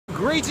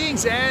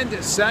Greetings and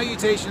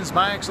salutations,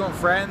 my excellent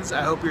friends.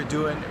 I hope you're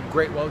doing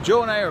great. Well,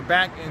 Joe and I are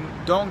back in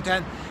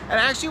Dongtan, and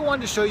I actually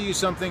wanted to show you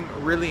something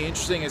really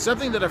interesting. It's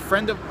something that a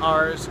friend of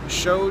ours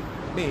showed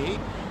me,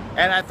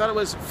 and I thought it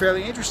was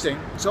fairly interesting,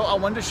 so I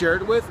wanted to share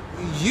it with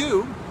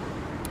you.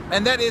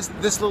 And that is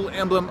this little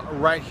emblem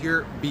right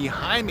here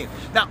behind me.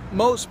 Now,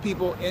 most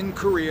people in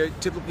Korea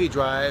typically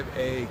drive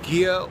a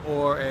Kia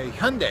or a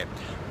Hyundai,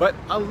 but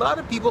a lot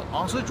of people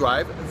also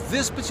drive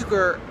this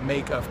particular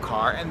make of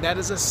car, and that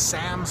is a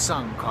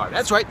Samsung car.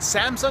 That's right,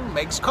 Samsung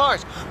makes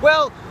cars.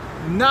 Well,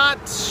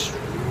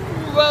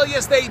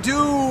 yes they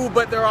do,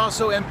 but they're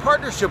also in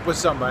partnership with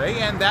somebody,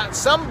 and that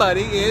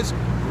somebody is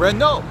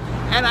Renault.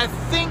 And I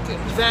think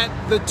that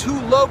the two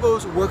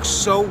logos work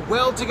so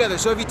well together.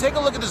 So if you take a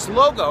look at this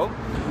logo,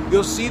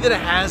 you'll see that it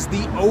has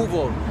the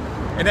oval.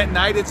 And at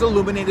night it's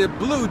illuminated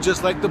blue,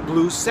 just like the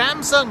blue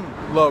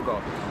Samsung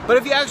logo. But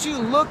if you actually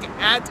look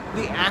at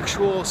the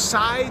actual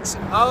sides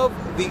of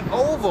the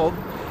oval,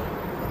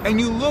 and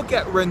you look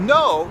at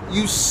Renault,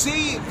 you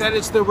see that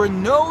it's the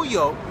Renault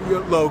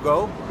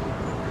logo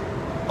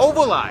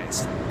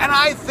ovalized. And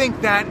I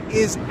think that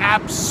is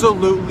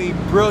absolutely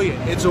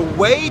brilliant. It's a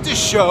way to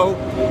show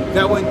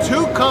that when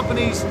two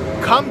companies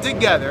come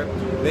together,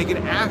 they can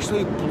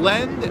actually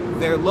blend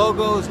their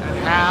logos and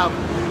have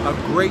a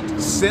great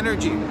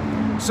synergy.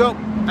 So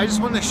I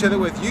just wanted to share that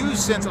with you,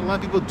 since a lot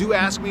of people do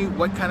ask me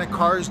what kind of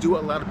cars do a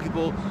lot of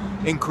people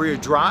in Korea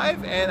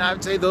drive, and I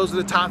would say those are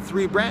the top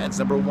three brands.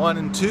 Number 1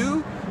 and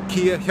 2,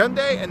 Kia,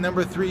 Hyundai, and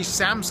number 3,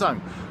 Samsung.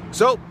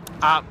 So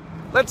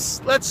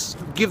let's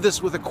give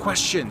this with a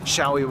question,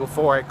 shall we,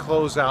 before I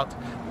close out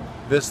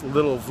this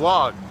little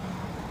vlog.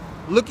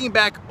 Looking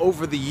back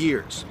over the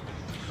years,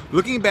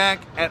 looking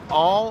back at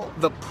all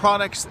the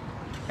products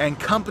and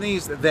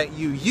companies that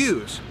you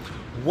use,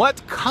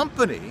 what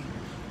company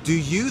do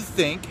you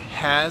think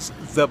has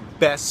the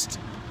best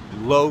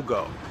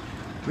logo?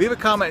 Leave a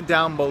comment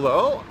down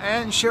below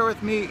and share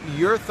with me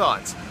your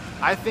thoughts.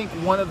 I think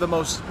one of the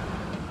most,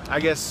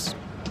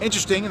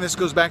 interesting, and this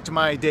goes back to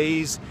my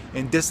days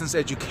in distance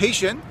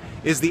education,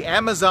 is the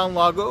Amazon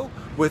logo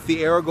with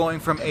the arrow going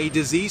from A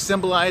to Z,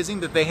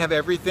 symbolizing that they have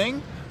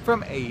everything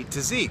from A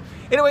to Z.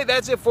 Anyway,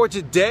 that's it for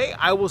today.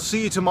 I will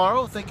see you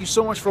tomorrow. Thank you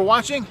so much for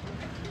watching.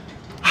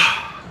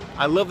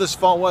 I love this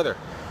fall weather.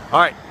 All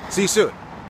right, see you soon.